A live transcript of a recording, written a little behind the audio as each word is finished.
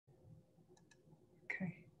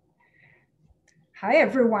Hi,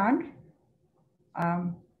 everyone.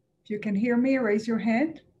 If you can hear me, raise your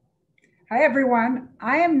hand. Hi, everyone.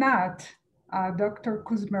 I am not Dr.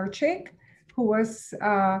 Kuzmerchik, who was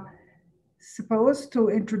supposed to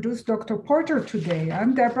introduce Dr. Porter today.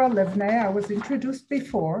 I'm Deborah Livney. I was introduced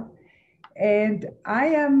before, and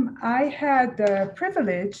I had the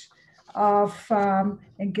privilege of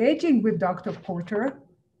engaging with Dr. Porter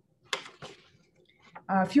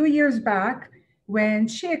a few years back when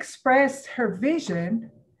she expressed her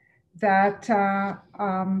vision that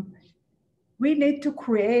we need to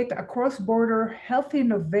create a cross-border health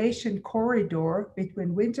innovation corridor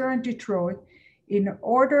between Windsor and Detroit in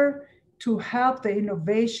order to help the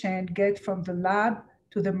innovation get from the lab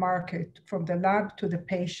to the market, from the lab to the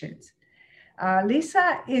patients.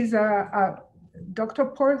 Lisa is Dr.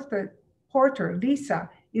 Porter, Lisa,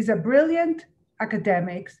 is a brilliant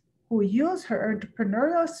academic who used her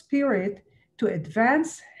entrepreneurial spirit to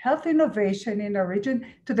advance health innovation in a region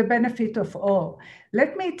to the benefit of all.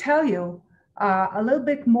 Let me tell you a little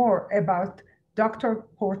bit more about Dr.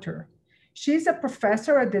 Porter. She's a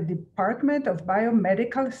professor at the Department of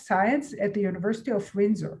Biomedical Science at the University of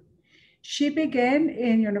Windsor. She began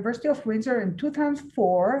in University of Windsor in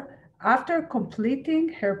 2004 after completing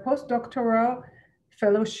her postdoctoral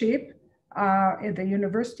fellowship at the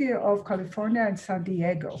University of California in San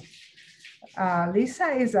Diego.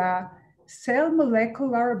 Lisa is a cell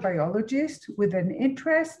molecular biologist with an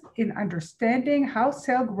interest in understanding how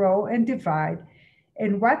cells grow and divide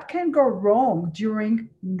and what can go wrong during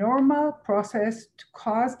normal process to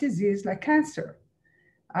cause disease like cancer.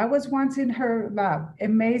 I was once in her lab,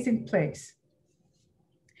 amazing place.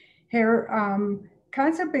 Her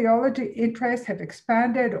cancer biology interests have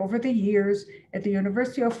expanded over the years at the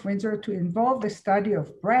University of Windsor to involve the study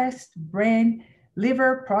of breast, brain,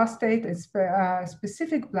 liver, prostate, and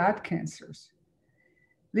specific blood cancers.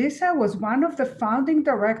 Lisa was one of the founding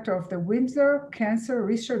directors of the Windsor Cancer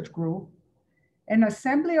Research Group, an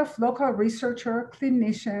assembly of local researchers,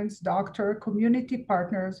 clinicians, doctors, community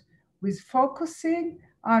partners with focusing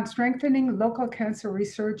on strengthening local cancer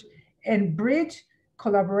research and bridge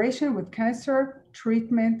collaboration with cancer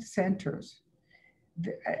treatment centers.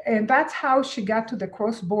 And that's how she got to the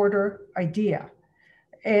cross-border idea.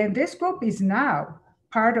 And this group is now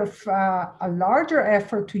part of a larger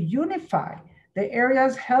effort to unify the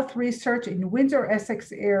area's health research in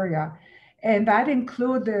Windsor-Essex area. And that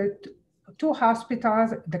includes the two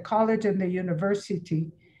hospitals, the college and the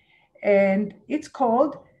university. And it's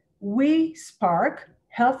called We Spark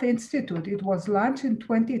Health Institute. It was launched in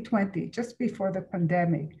 2020, just before the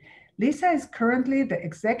pandemic. Lisa is currently the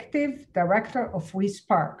executive director of We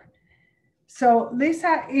Spark. So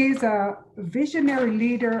Lisa is a visionary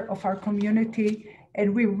leader of our community,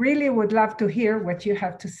 and we really would love to hear what you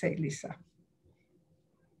have to say, Lisa.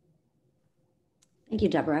 Thank you,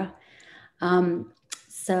 Deborah.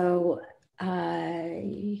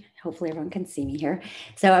 Hopefully everyone can see me here.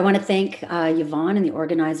 So I want to thank Yvonne and the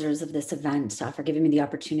organizers of this event for giving me the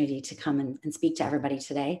opportunity to come and speak to everybody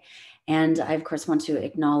today. And I, of course, want to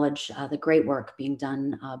acknowledge the great work being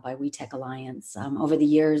done by We Tech Alliance. Over the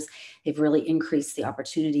years, they've really increased the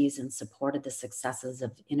opportunities and supported the successes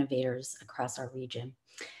of innovators across our region.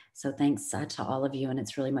 So thanks to all of you, and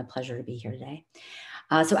it's really my pleasure to be here today.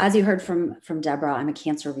 So as you heard from Deborah, I'm a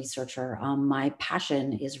cancer researcher. My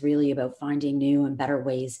passion is really about finding new and better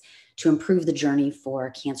ways to improve the journey for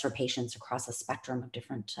cancer patients across a spectrum of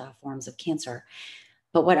different forms of cancer.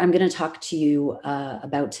 But what I'm going to talk to you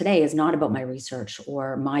about today is not about my research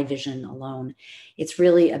or my vision alone. It's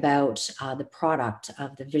really about the product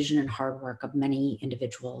of the vision and hard work of many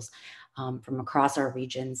individuals from across our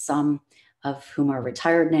region, some of whom are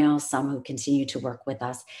retired now, some who continue to work with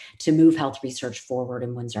us to move health research forward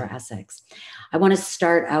in Windsor-Essex. I want to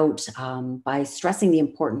start out by stressing the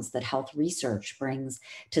importance that health research brings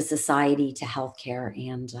to society, to healthcare,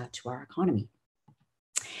 and to our economy.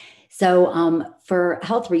 So for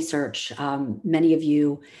health research, many of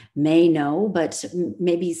you may know, but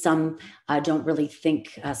maybe some don't really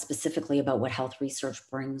think specifically about what health research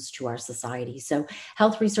brings to our society. So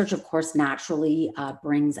health research, of course, naturally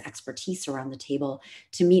brings expertise around the table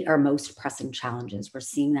to meet our most pressing challenges. We're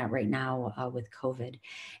seeing that right now with COVID.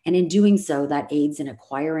 And in doing so, that aids in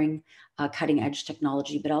acquiring cutting edge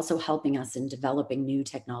technology, but also helping us in developing new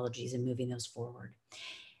technologies and moving those forward.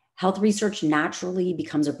 Health research naturally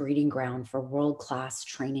becomes a breeding ground for world-class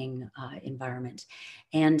training environment.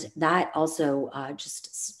 And that also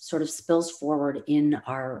just sort of spills forward in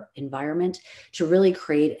our environment to really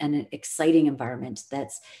create an exciting environment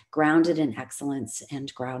that's grounded in excellence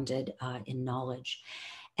and grounded in knowledge.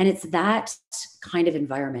 And it's that kind of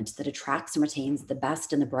environment that attracts and retains the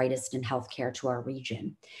best and the brightest in healthcare to our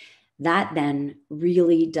region. That then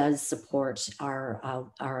really does support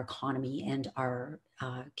our economy and our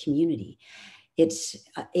community. It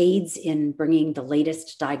aids in bringing the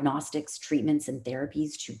latest diagnostics, treatments, and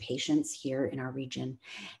therapies to patients here in our region.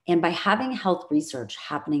 And by having health research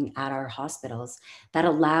happening at our hospitals, that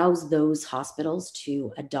allows those hospitals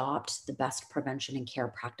to adopt the best prevention and care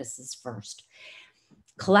practices first.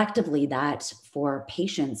 Collectively, that for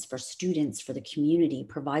patients, for students, for the community,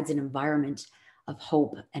 provides an environment of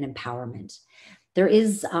hope and empowerment. There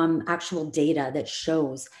is actual data that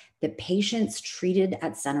shows that patients treated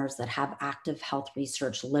at centers that have active health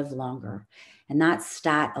research live longer. And that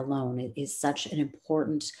stat alone is such an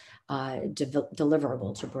important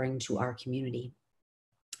deliverable to bring to our community.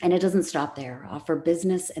 And it doesn't stop there. For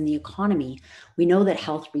business and the economy, we know that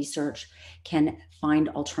health research can find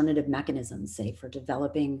alternative mechanisms, say for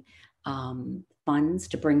developing funds,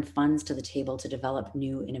 to bring funds to the table to develop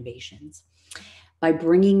new innovations. By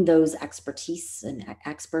bringing those expertise and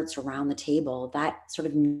experts around the table, that sort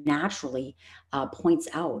of naturally points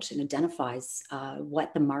out and identifies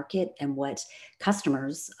what the market and what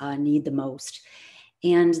customers need the most.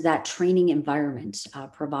 And that training environment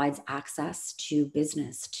provides access to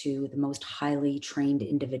business to the most highly trained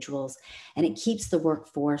individuals, and it keeps the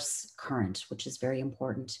workforce current, which is very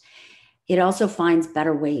important. It also finds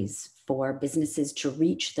better ways for businesses to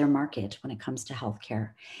reach their market when it comes to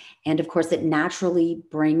healthcare. And of course, it naturally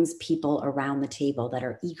brings people around the table that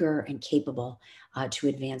are eager and capable to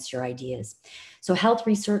advance your ideas. So health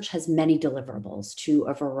research has many deliverables to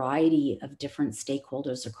a variety of different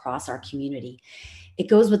stakeholders across our community. It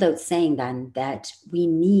goes without saying then that we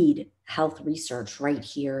need health research right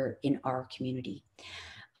here in our community.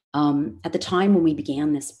 At the time when we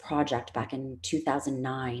began this project back in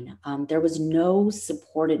 2009, there was no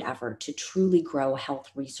supported effort to truly grow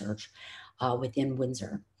health research within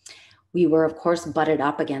Windsor. We were, of course, butted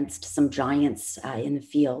up against some giants in the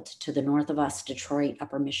field. To the north of us, Detroit,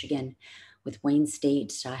 Upper Michigan, with Wayne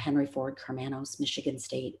State, Henry Ford, Karmanos, Michigan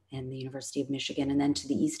State, and the University of Michigan. And then to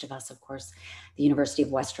the east of us, of course, the University of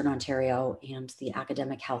Western Ontario and the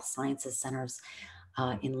Academic Health Sciences Centers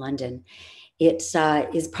in London. It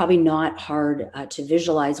is probably not hard to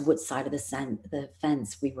visualize what side of the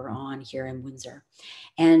fence we were on here in Windsor.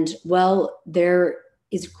 And well, there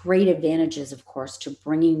is great advantages, of course, to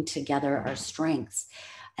bringing together our strengths.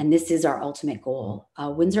 And this is our ultimate goal.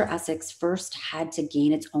 Windsor-Essex first had to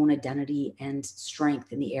gain its own identity and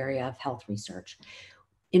strength in the area of health research.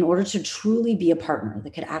 In order to truly be a partner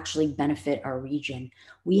that could actually benefit our region,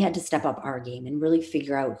 we had to step up our game and really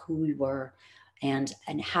figure out who we were and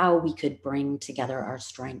how we could bring together our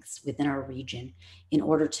strengths within our region in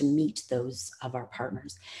order to meet those of our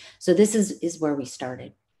partners. So this is where we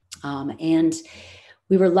started. And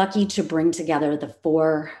we were lucky to bring together the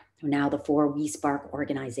four We Spark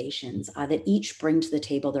organizations that each bring to the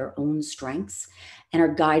table their own strengths and are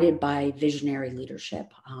guided by visionary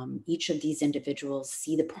leadership. Each of these individuals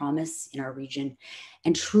see the promise in our region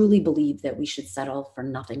and truly believe that we should settle for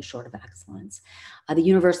nothing short of excellence. The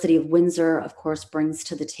University of Windsor, of course, brings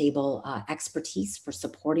to the table expertise for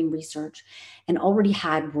supporting research and already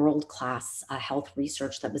had world-class health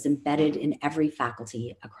research that was embedded in every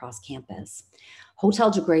faculty across campus.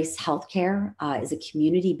 Hotel de Grace Healthcare is a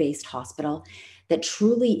community-based hospital that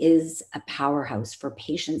truly is a powerhouse for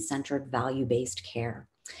patient-centered, value-based care.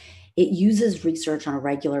 It uses research on a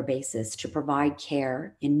regular basis to provide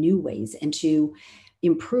care in new ways and to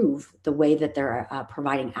improve the way that they're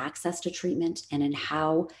providing access to treatment and in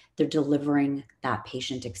how they're delivering that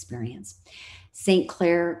patient experience. St.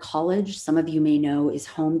 Clair College, some of you may know, is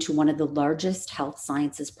home to one of the largest health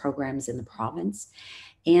sciences programs in the province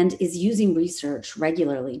and is using research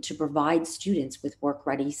regularly to provide students with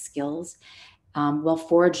work-ready skills while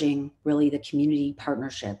forging really the community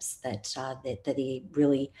partnerships that they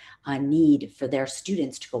really need for their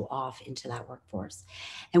students to go off into that workforce.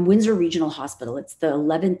 And Windsor Regional Hospital, it's the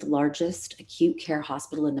 11th largest acute care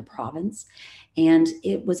hospital in the province, and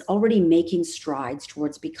it was already making strides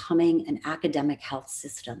towards becoming an academic health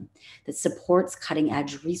system that supports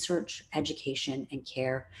cutting-edge research, education, and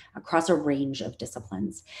care across a range of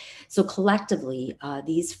disciplines. So collectively,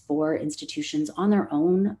 these four institutions on their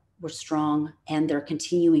own were strong and they're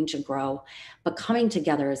continuing to grow, but coming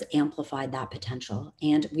together has amplified that potential.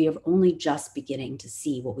 And we are only just beginning to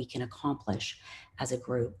see what we can accomplish as a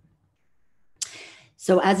group.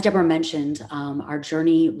 So as Deborah mentioned, our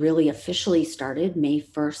journey really officially started May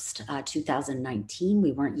 1st, 2019.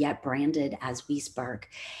 We weren't yet branded as WeSpark.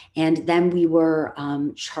 And then we were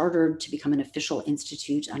chartered to become an official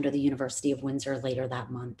institute under the University of Windsor later that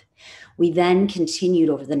month. We then continued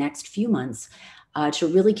over the next few months to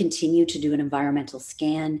really continue to do an environmental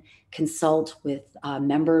scan, consult with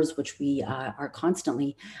members, which we are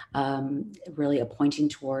constantly really appointing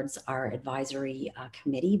towards our advisory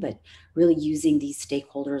committee, but really using these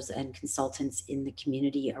stakeholders and consultants in the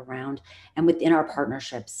community around and within our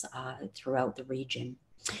partnerships throughout the region.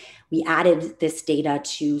 We added this data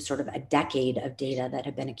to sort of a decade of data that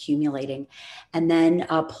had been accumulating, and then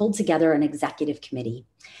pulled together an executive committee.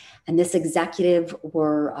 And this executive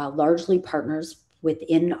were largely partners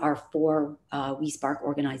within our four WeSpark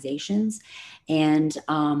organizations. And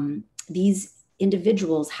these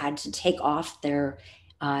individuals had to take off their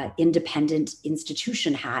independent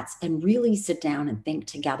institution hats and really sit down and think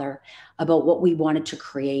together about what we wanted to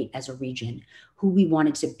create as a region, who we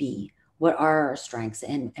wanted to be, what are our strengths,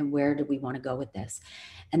 and where do we want to go with this.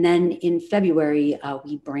 And then in February,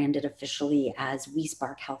 we branded officially as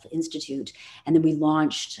WeSpark Health Institute. And then we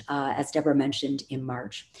launched, as Deborah mentioned, in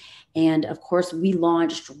March. And of course, we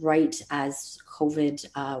launched right as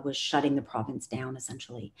COVID was shutting the province down,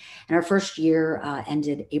 essentially. And our first year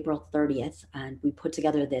ended April 30th. And we put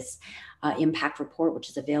together this impact report, which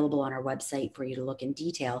is available on our website for you to look in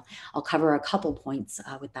detail. I'll cover a couple points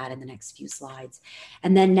with that in the next few slides.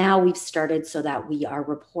 And then now we've started so that we are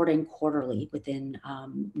reporting quarterly within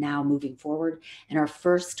now moving forward. And our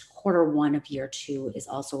first Q1 of year 2 is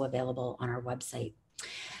also available on our website.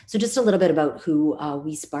 So just a little bit about who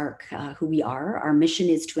WeSpark, who we are. Our mission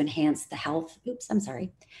is to enhance the health,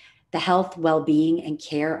 the health, well-being, and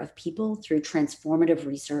care of people through transformative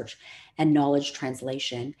research and knowledge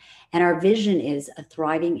translation. And our vision is a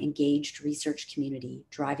thriving, engaged research community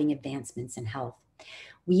driving advancements in health.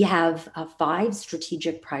 We have 5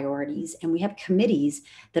 strategic priorities, and we have committees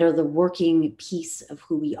that are the working piece of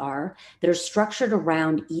who we are, that are structured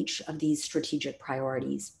around each of these strategic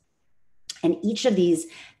priorities. And each of these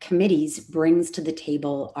committees brings to the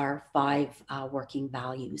table our 5 working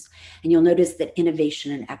values. And you'll notice that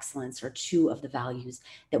innovation and excellence are 2 of the values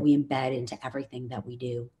that we embed into everything that we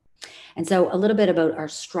do. And so a little bit about our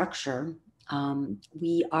structure.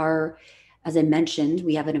 We are, as I mentioned,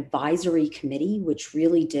 we have an advisory committee, which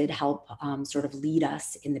really did help sort of lead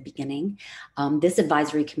us in the beginning. This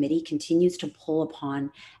advisory committee continues to pull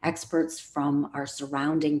upon experts from our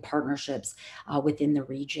surrounding partnerships within the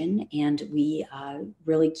region. And we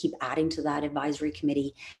really keep adding to that advisory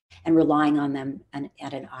committee and relying on them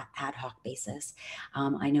at an ad hoc basis.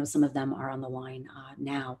 I know some of them are on the line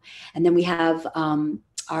now. And then we have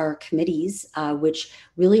our committees, which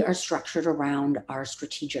really are structured around our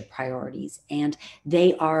strategic priorities, and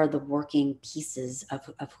they are the working pieces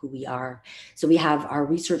of who we are. So we have our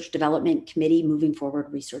research development committee, moving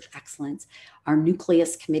forward research excellence, our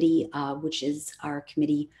nucleus committee, which is our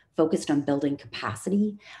committee focused on building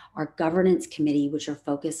capacity, our governance committee, which are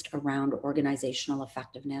focused around organizational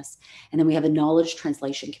effectiveness, and then we have a knowledge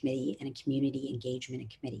translation committee and a community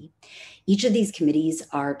engagement committee. Each of these committees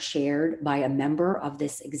are chaired by a member of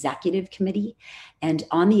this executive committee, and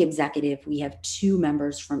on the executive, we have 2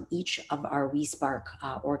 members from each of our WeSpark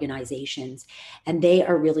organizations, and they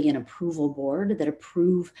are really an approval board that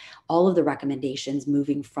approve all of the recommendations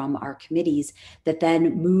moving from our committees that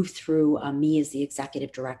then move through me as the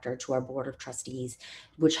executive director to our board of trustees,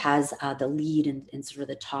 which has the lead and sort of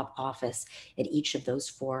the top office at each of those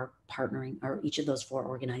 4 partnering, or each of those 4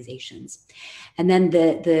 organizations. And then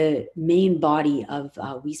the main body of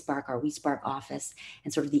WeSpark, our WeSpark office,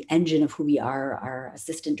 and sort of the engine of who we are, our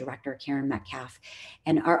assistant director, Karen Metcalf.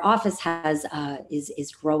 And our office has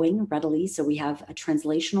is growing readily. So we have a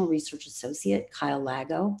translational research associate, Kyle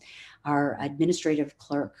Lago, our administrative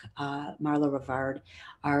clerk, Marla Rivard,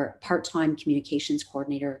 our part-time communications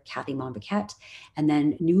coordinator, Kathy Monbiquette, and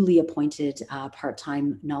then newly appointed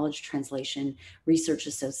part-time knowledge translation research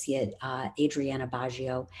associate, Adriana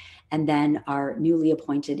Baggio, and then our newly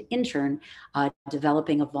appointed intern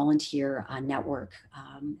developing a volunteer network,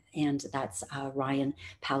 and that's Ryan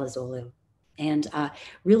Palazzolo. And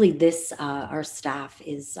really this, our staff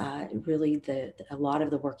is really a lot of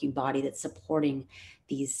the working body that's supporting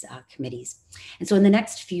these committees. And so in the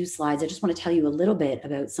next few slides, I just want to tell you a little bit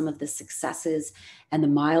about some of the successes and the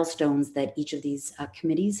milestones that each of these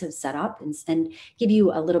committees have set up, and give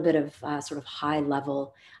you a little bit of sort of high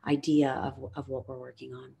level idea of what we're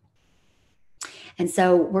working on. And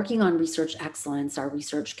so working on research excellence, our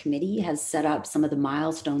research committee has set up some of the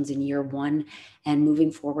milestones in year one and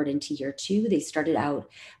moving forward into year two. They started out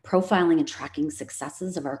profiling and tracking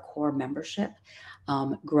successes of our core membership,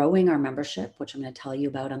 growing our membership, which I'm going to tell you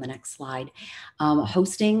about on the next slide,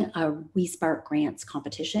 hosting a WeSpark grants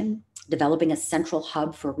competition, developing a central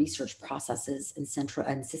hub for research processes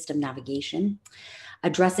and system navigation,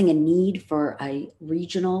 addressing a need for a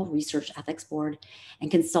regional research ethics board, and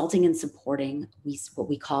consulting and supporting what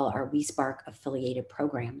we call our WeSpark affiliated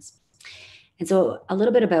programs. And so a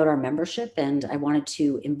little bit about our membership, and I wanted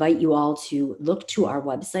to invite you all to look to our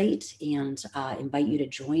website and invite you to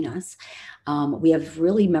join us. We have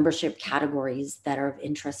really membership categories that are of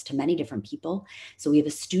interest to many different people. So we have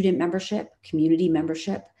a student membership, community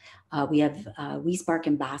membership. We have WeSpark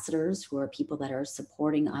ambassadors, who are people that are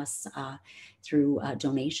supporting us through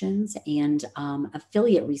donations, and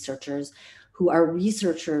affiliate researchers, who are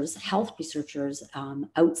researchers, health researchers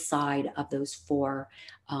outside of those four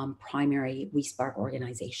primary WeSpark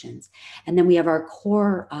organizations. And then we have our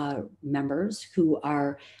core members who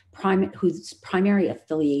are whose primary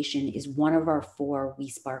affiliation is one of our four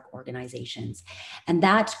WeSpark organizations. And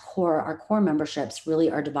that our core memberships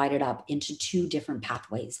really are divided up into two different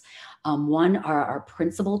pathways. One are our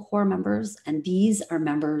principal core members, and these are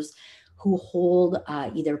members who hold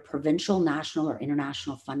either provincial, national, or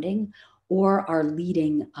international funding, or are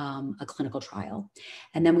leading a clinical trial.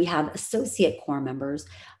 And then we have associate core members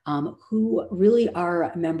who really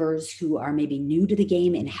are members who are maybe new to the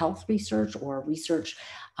game in health research or research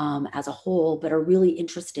as a whole, but are really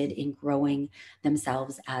interested in growing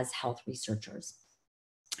themselves as health researchers.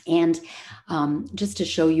 And just to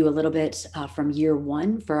show you a little bit from year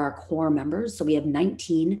one for our core members. So we have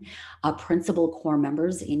 19 principal core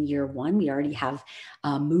members in year one. We already have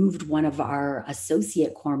moved one of our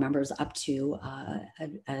associate core members up to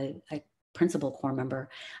a principal core member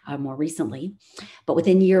more recently. But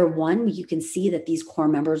within year one, you can see that these core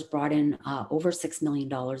members brought in over $6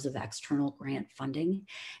 million of external grant funding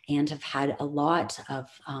and have had a lot of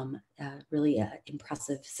really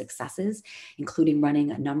impressive successes, including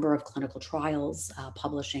running a number of clinical trials,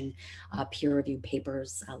 publishing peer-reviewed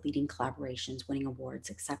papers, leading collaborations, winning awards,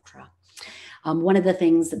 etc. One of the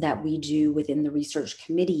things that we do within the research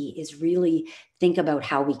committee is really think about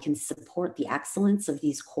how we can support the excellence of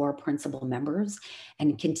these core principal members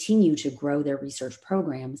and continue to grow their research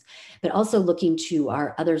programs, but also looking to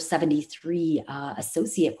our other 73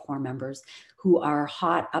 associate core members who are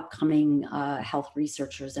hot, upcoming health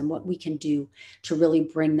researchers, and what we can do to really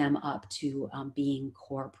bring them up to being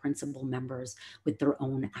core principal members with their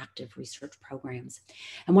own active research programs.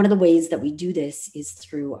 And one of the ways that we do this is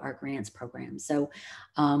through our grants program. So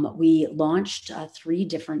we launched 3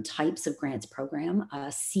 different types of grants program,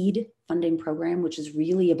 a seed funding program, which is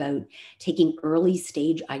really about taking early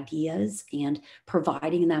stage ideas and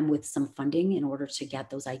providing them with some funding in order to get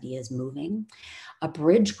those ideas moving. A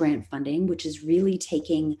bridge grant funding, which is really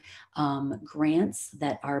taking grants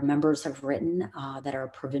that our members have written that are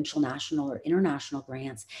provincial, national, or international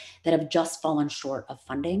grants that have just fallen short of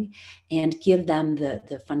funding, and give them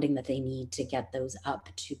the funding that they need to get those up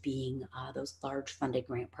to being those large funded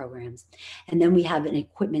grant programs. And then we have an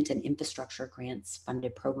equipment and infrastructure grants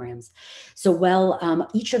funded programs. So while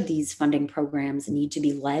each of these funding programs need to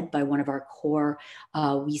be led by one of our core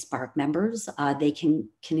WeSpark members, they can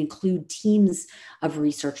include teams of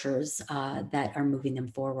researchers that are moving them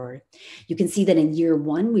forward. You can see that in year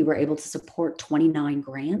one, we were able to support 29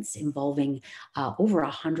 grants involving over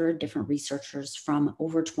 100 different researchers from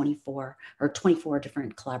over 24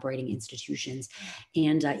 different collaborating institutions,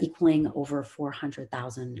 and equaling over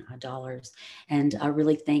 $400,000. And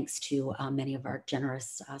really thanks to many of our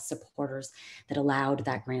generous supporters that allowed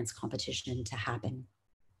that grants competition to happen.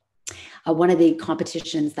 One of the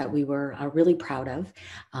competitions that we were really proud of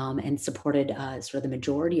and supported sort of the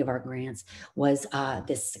majority of our grants was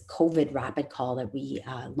this COVID rapid call that we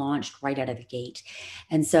launched right out of the gate.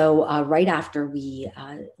 And so right after we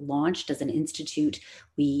launched as an institute,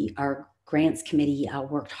 our grants committee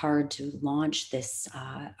worked hard to launch this,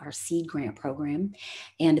 our seed grant program.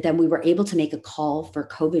 And then we were able to make a call for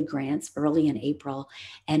COVID grants early in April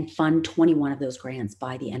and fund 21 of those grants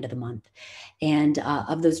by the end of the month. And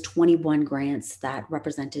of those 21 grants, that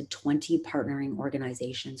represented 20 partnering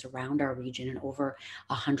organizations around our region and over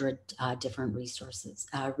 100 different researchers.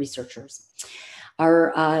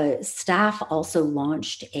 Our staff also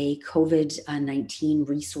launched a COVID-19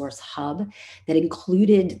 resource hub that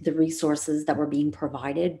included the resource resources that were being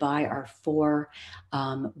provided by our 4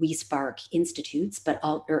 WeSpark institutes,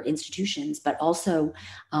 institutions, but also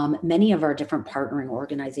many of our different partnering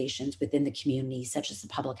organizations within the community, such as the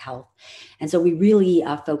public health. And so we really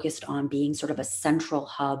focused on being sort of a central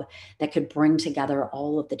hub that could bring together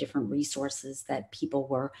all of the different resources that people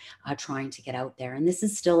were trying to get out there. And this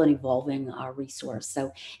is still an evolving resource.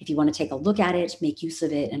 So if you want to take a look at it, make use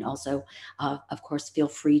of it, and also, of course, feel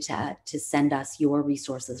free to send us your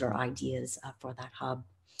resources or ideas for that hub.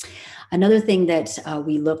 Another thing that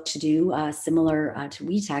we look to do, similar to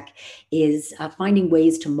WeTech, is finding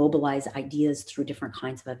ways to mobilize ideas through different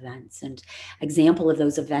kinds of events. And example of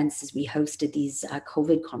those events is we hosted these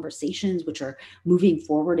COVID conversations, which are moving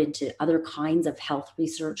forward into other kinds of health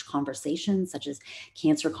research conversations, such as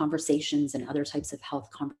cancer conversations and other types of health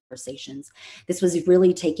conversations. This was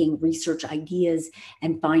really taking research ideas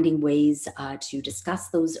and finding ways to discuss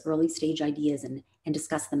those early stage ideas and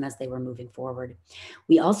discuss them as they were moving forward.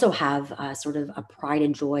 We also have sort of a pride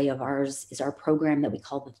and joy of ours is our program that we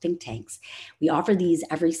call the think tanks. We offer these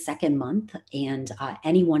every second month, and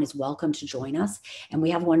anyone is welcome to join us. And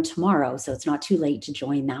we have one tomorrow, so it's not too late to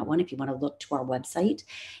join that one if you want to look to our website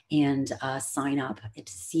and sign up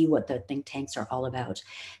to see what the think tanks are all about.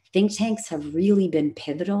 Think tanks have really been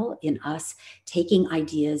pivotal in us taking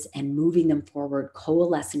ideas and moving them forward,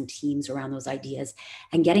 coalescing teams around those ideas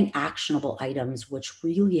and getting actionable items, which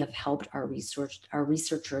really have helped our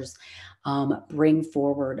researchers bring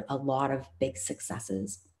forward a lot of big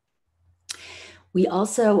successes. We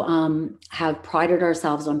also have prided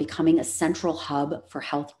ourselves on becoming a central hub for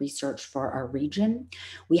health research for our region.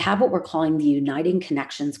 We have what we're calling the Uniting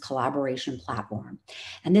Connections Collaboration Platform.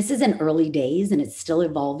 And this is in early days and it's still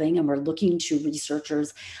evolving, and we're looking to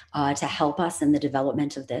researchers to help us in the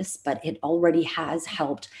development of this, but it already has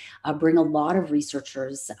helped bring a lot of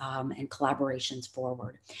researchers and collaborations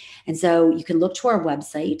forward. And so you can look to our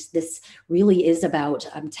website. This really is about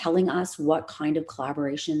telling us what kind of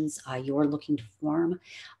collaborations you're looking to form,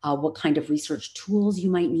 what kind of research tools you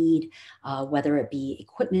might need, whether it be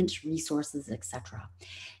equipment, resources, etc.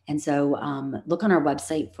 And so look on our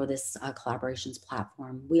website for this collaborations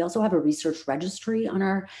platform. We also have a research registry on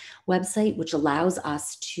our website, which allows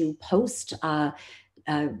us to post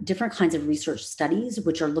different kinds of research studies,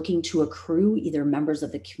 which are looking to accrue either members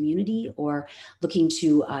of the community or looking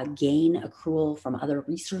to gain accrual from other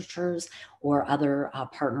researchers or other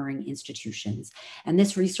partnering institutions. And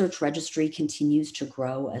this research registry continues to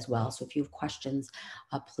grow as well. So if you have questions,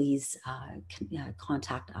 please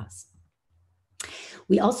contact us.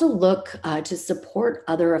 We also look to support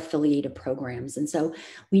other affiliated programs. And so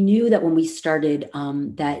we knew that when we started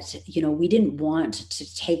that, we didn't want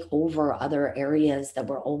to take over other areas that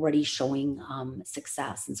were already showing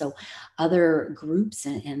success. And so other groups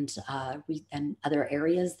and other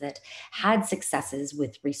areas that had successes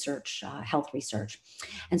with research, health research.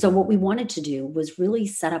 And so what we wanted to do was really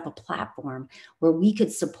set up a platform where we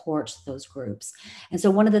could support those groups. And so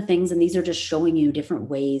one of the things, and these are just showing you different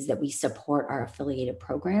ways that we support our affiliated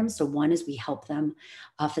programs. So one is we help them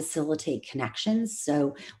facilitate connections.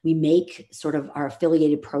 So we make sort of our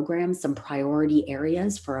affiliated programs some priority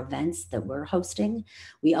areas for events that we're hosting.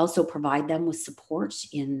 We also provide them with support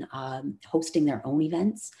in hosting their own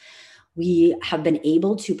events. We have been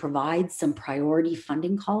able to provide some priority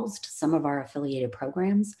funding calls to some of our affiliated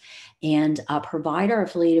programs and provide our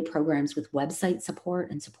affiliated programs with website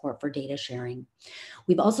support and support for data sharing.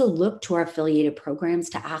 We've also looked to our affiliated programs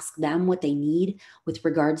to ask them what they need with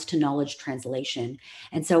regards to knowledge translation.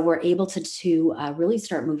 And so we're able to really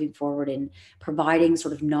start moving forward in providing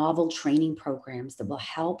sort of novel training programs that will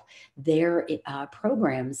help their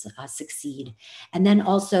programs succeed. And then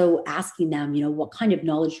also asking them, what kind of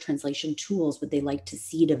knowledge translation tools would they like to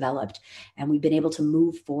see developed? And we've been able to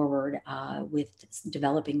move forward with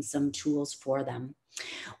developing some tools for them.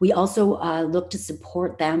 We also look to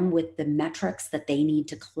support them with the metrics that they need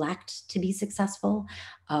to collect to be successful.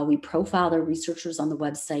 We profile their researchers on the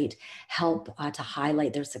website, help to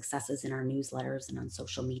highlight their successes in our newsletters and on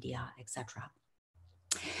social media, etc.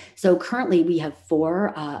 So currently we have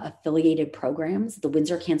 4 affiliated programs: the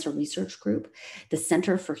Windsor Cancer Research Group, the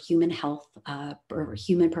Center for Human Health, or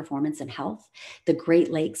Human Performance and Health, the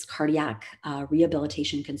Great Lakes Cardiac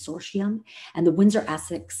Rehabilitation Consortium, and the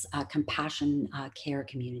Windsor-Essex Compassion Care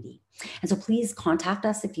Community. And so please contact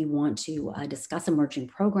us if you want to discuss emerging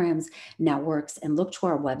programs, networks, and look to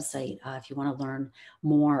our website if you want to learn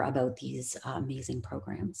more about these amazing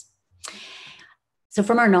programs. So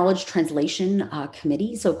from our knowledge translation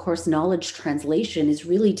committee, so of course, knowledge translation is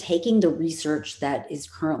really taking the research that is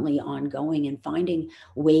currently ongoing and finding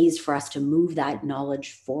ways for us to move that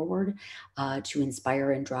knowledge forward to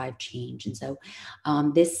inspire and drive change. And so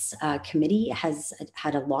this committee has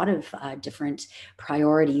had a lot of different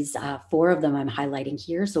priorities. 4 of them I'm highlighting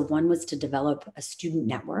here. So one was to develop a student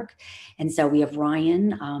network. And so we have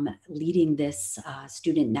Ryan leading this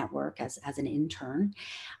student network as an intern.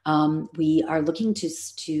 We are looking to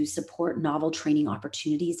support novel training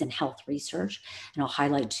opportunities in health research, and I'll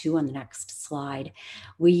highlight 2 on the next slide.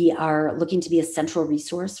 We are looking to be a central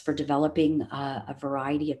resource for developing a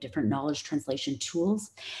variety of different knowledge translation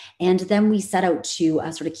tools. And then we set out to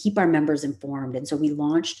sort of keep our members informed. And so we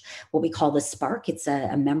launched what we call the Spark. It's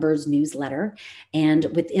a members newsletter. And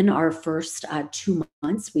within our first 2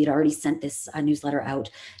 months, we'd already sent this newsletter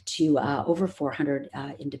out to over 400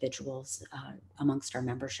 individuals amongst our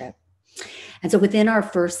membership. And so within our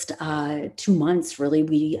first 2 months, really,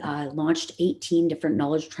 we launched 18 different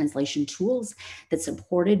knowledge translation tools that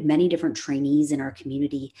supported many different trainees in our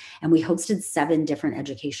community. And we hosted 7 different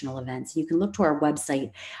educational events. You can look to our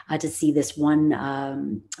website to see this one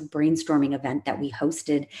brainstorming event that we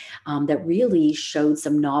hosted that really showed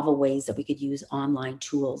some novel ways that we could use online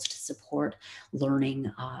tools to support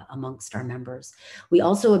learning amongst our members. We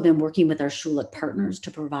also have been working with our Schulich partners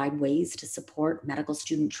to provide ways to support medical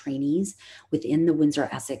student trainees within the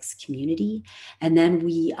Windsor-Essex community. And then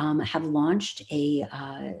we have launched a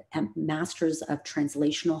Master's of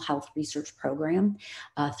Translational Health Research program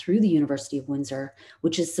through the University of Windsor,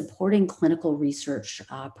 which is supporting clinical research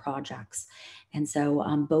projects. And so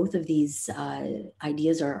both of these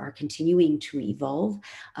ideas are continuing to evolve,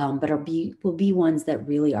 but will be ones that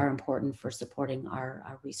really are important for supporting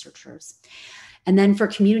our researchers. And then for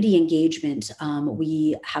community engagement,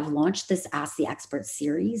 we have launched this Ask the Expert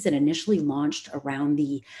series and initially launched around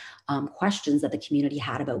the questions that the community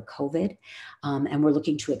had about COVID. And we're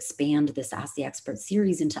looking to expand this Ask the Expert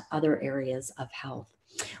series into other areas of health.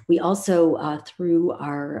 We also, through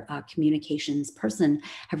our communications person,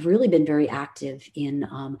 have really been very active in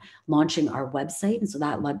launching our website. And so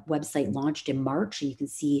that website launched in March, and you can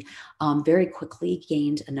see very quickly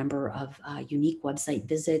gained a number of unique website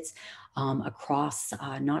visits across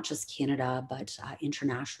not just Canada, but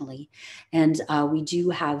internationally. And we do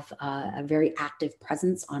have a very active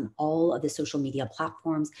presence on all of the social media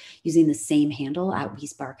platforms using the same handle at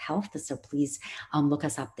WeSpark Health. So please look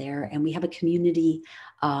us up there. And we have a community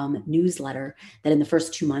newsletter that in the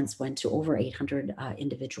first 2 months went to over 800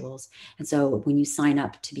 individuals. And so when you sign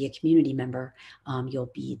up to be a community member,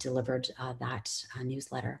 you'll be delivered that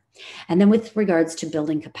newsletter. And then with regards to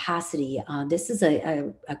building capacity, this is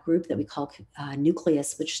a group that we call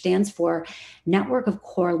Nucleus, which stands for Network of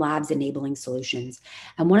Core Labs Enabling Solutions.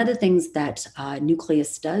 And one of the things that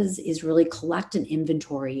Nucleus does is really collect an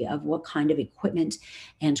inventory of what kind of equipment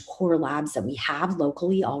and core labs that we have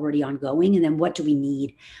locally already ongoing, and then what do we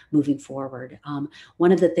need moving forward.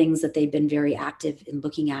 One of the things that they've been very active in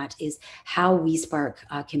looking at is how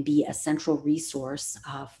WeSpark can be a central resource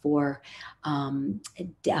for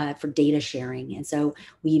data sharing. And so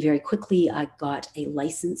we very quickly got a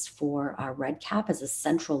license for RedCap as a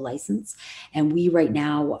central license. And we right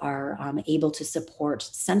now are able to support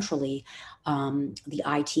centrally the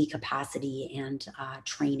IT capacity and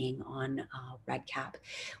training on RedCap.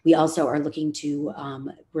 We also are looking to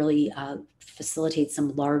really facilitate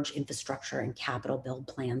some large infrastructure and capital build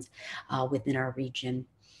plans within our region,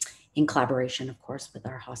 in collaboration, of course, with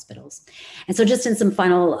our hospitals. And so just in some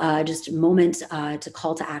final, just moment to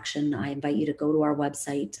call to action, I invite you to go to our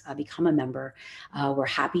website, become a member. We're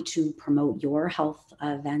happy to promote your health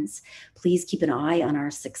events. Please keep an eye on our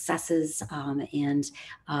successes and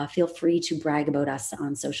feel free to brag about us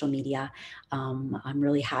on social media. I'm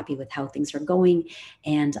really happy with how things are going,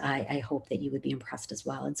 and I hope that you would be impressed as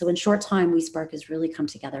well. And so in short time, WeSpark has really come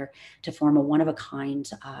together to form a one-of-a-kind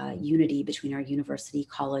unity between our university,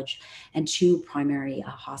 college, and 2 primary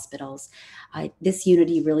hospitals. This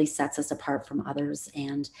unity really sets us apart from others.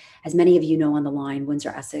 And as many of you know on the line,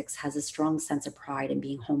 Windsor-Essex has a strong sense of pride in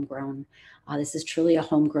being homegrown. This is truly a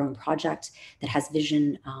homegrown project that has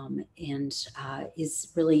vision and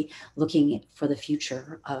is really looking for the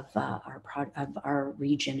future of our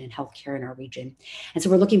region and healthcare in our region. And so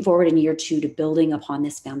we're looking forward in year 2 to building upon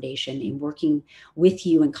this foundation and working with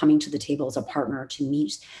you and coming to the table as a partner to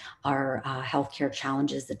meet our healthcare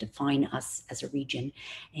challenges that define us as a region.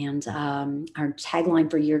 And our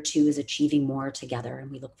tagline for year 2 is achieving more together,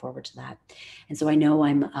 and we look forward to that. And so I know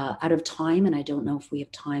I'm out of time, and I don't know if we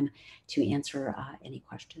have time to answer any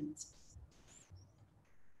questions.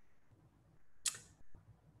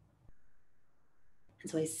 And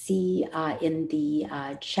so I see in the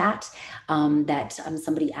chat that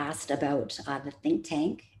somebody asked about the think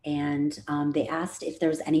tank, and they asked if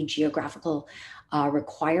there's any geographical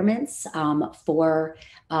requirements for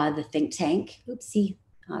the think tank. Oopsie.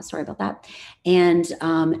 Sorry about that. And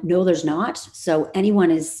no, there's not. So anyone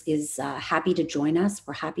is happy to join us.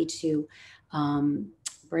 We're happy to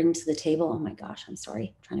bring to the table. Oh my gosh, I'm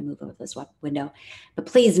sorry. I'm trying to move over this window. But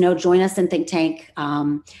please, join us in Think Tank.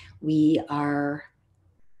 We are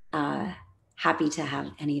happy to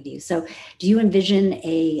have any of you. So do you envision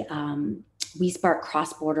a WeSpark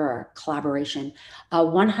cross-border collaboration?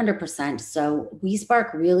 100%. So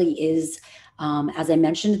WeSpark really is, as I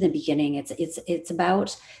mentioned in the beginning, it's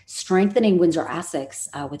about strengthening Windsor-Essex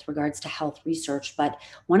with regards to health research. But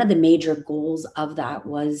one of the major goals of that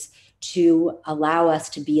was to allow us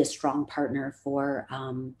to be a strong partner for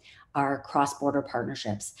our cross-border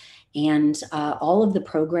partnerships. And all of the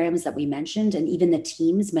programs that we mentioned, and even the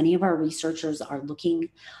teams, many of our researchers are looking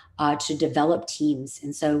to develop teams.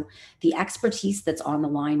 And so the expertise that's on the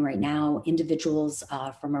line right now, individuals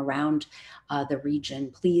from around the region,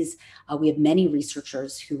 please, we have many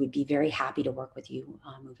researchers who would be very happy to work with you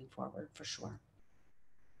moving forward, for sure.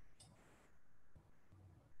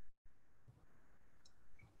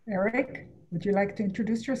 Eric, would you like to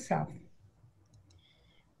introduce yourself?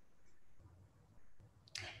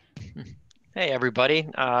 Hey, everybody.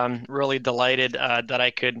 Really delighted that I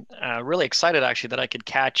could, really excited actually that I could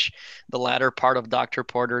catch the latter part of Dr.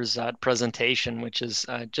 Porter's presentation, which is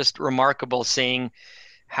just remarkable seeing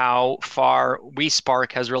how far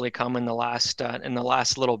WeSpark has really come in the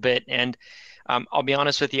last little bit. And I'll be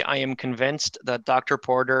honest with you, I am convinced that Dr.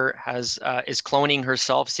 Porter is cloning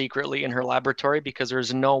herself secretly in her laboratory, because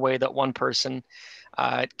there's no way that one person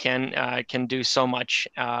can do so much,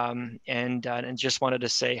 and just wanted to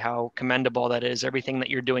say how commendable that is. Everything that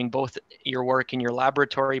you're doing, both your work in your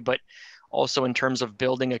laboratory, but also in terms of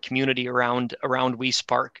building a community around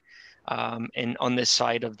WeSpark, and on this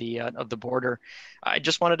side of the border. I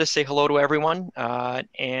just wanted to say hello to everyone,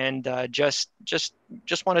 and just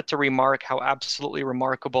wanted to remark how absolutely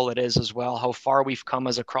remarkable it is as well, how far we've come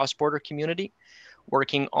as a cross-border community,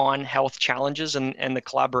 working on health challenges and the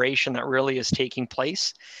collaboration that really is taking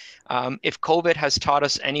place. If COVID has taught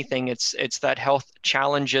us anything, it's that health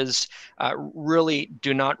challenges really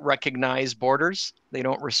do not recognize borders. They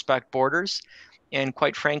don't respect borders. And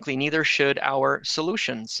quite frankly, neither should our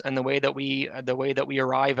solutions and the way that we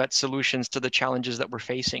arrive at solutions to the challenges that we're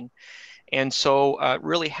facing. And so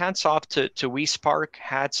really hats off to WeSpark,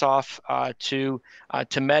 hats off to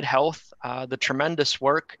MedHealth, the tremendous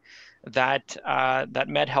work that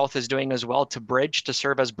MedHealth is doing as well to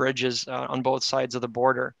serve as bridges on both sides of the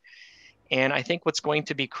border. And I think what's going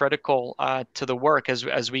to be critical to the work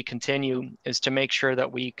as we continue is to make sure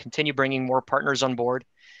that we continue bringing more partners on board,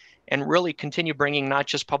 and really continue bringing not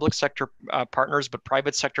just public sector partners, but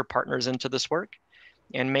private sector partners into this work,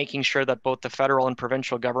 and making sure that both the federal and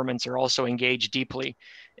provincial governments are also engaged deeply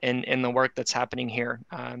in the work that's happening here,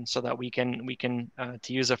 so that we can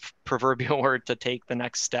to use a proverbial word, to take the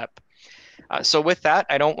next step. So with that,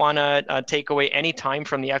 I don't want to take away any time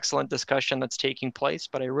from the excellent discussion that's taking place,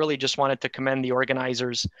 but I really just wanted to commend the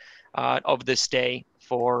organizers of this day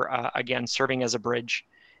for, again, serving as a bridge,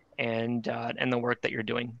 and the work that you're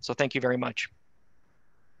doing. So thank you very much.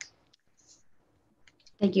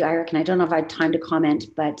 Thank you, Eric. And I don't know if I have time to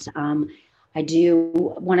comment, but I do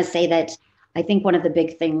want to say that I think one of the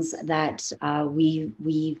big things that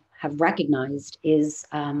we have recognized is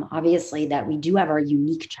obviously that we do have our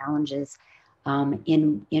unique challenges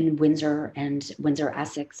in Windsor and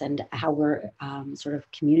Windsor-Essex, and how we're sort of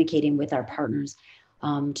communicating with our partners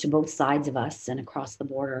to both sides of us and across the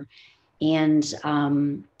border. And,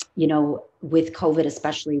 with COVID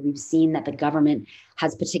especially, we've seen that the government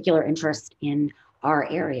has particular interest in our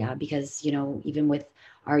area, because, even with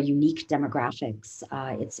our unique demographics,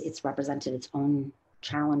 it's represented its own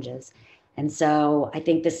challenges. And so I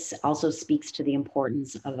think this also speaks to the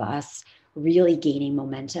importance of us really gaining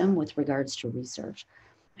momentum with regards to research.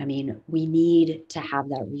 I mean, we need to have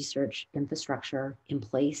that research infrastructure in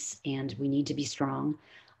place, and we need to be strong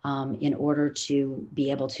in order to be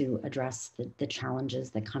able to address the challenges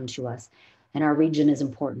that come to us. And our region is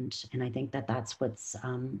important. And I think that that's what's,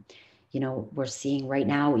 we're seeing right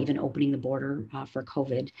now, even opening the border for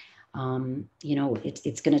COVID.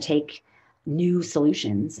 It's going to take new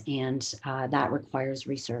solutions, and that requires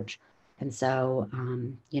research. And so,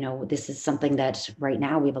 this is something that right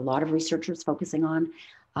now we have a lot of researchers focusing on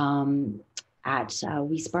at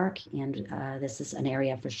WeSpark, and this is an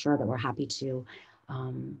area for sure that we're happy to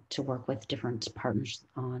work with different partners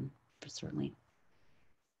on, certainly.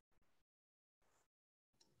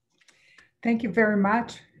 Thank you very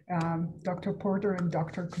much, Dr. Porter and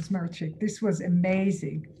Dr. Kuzmarczyk. This was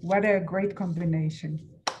amazing. What a great combination.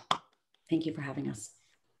 Thank you for having us.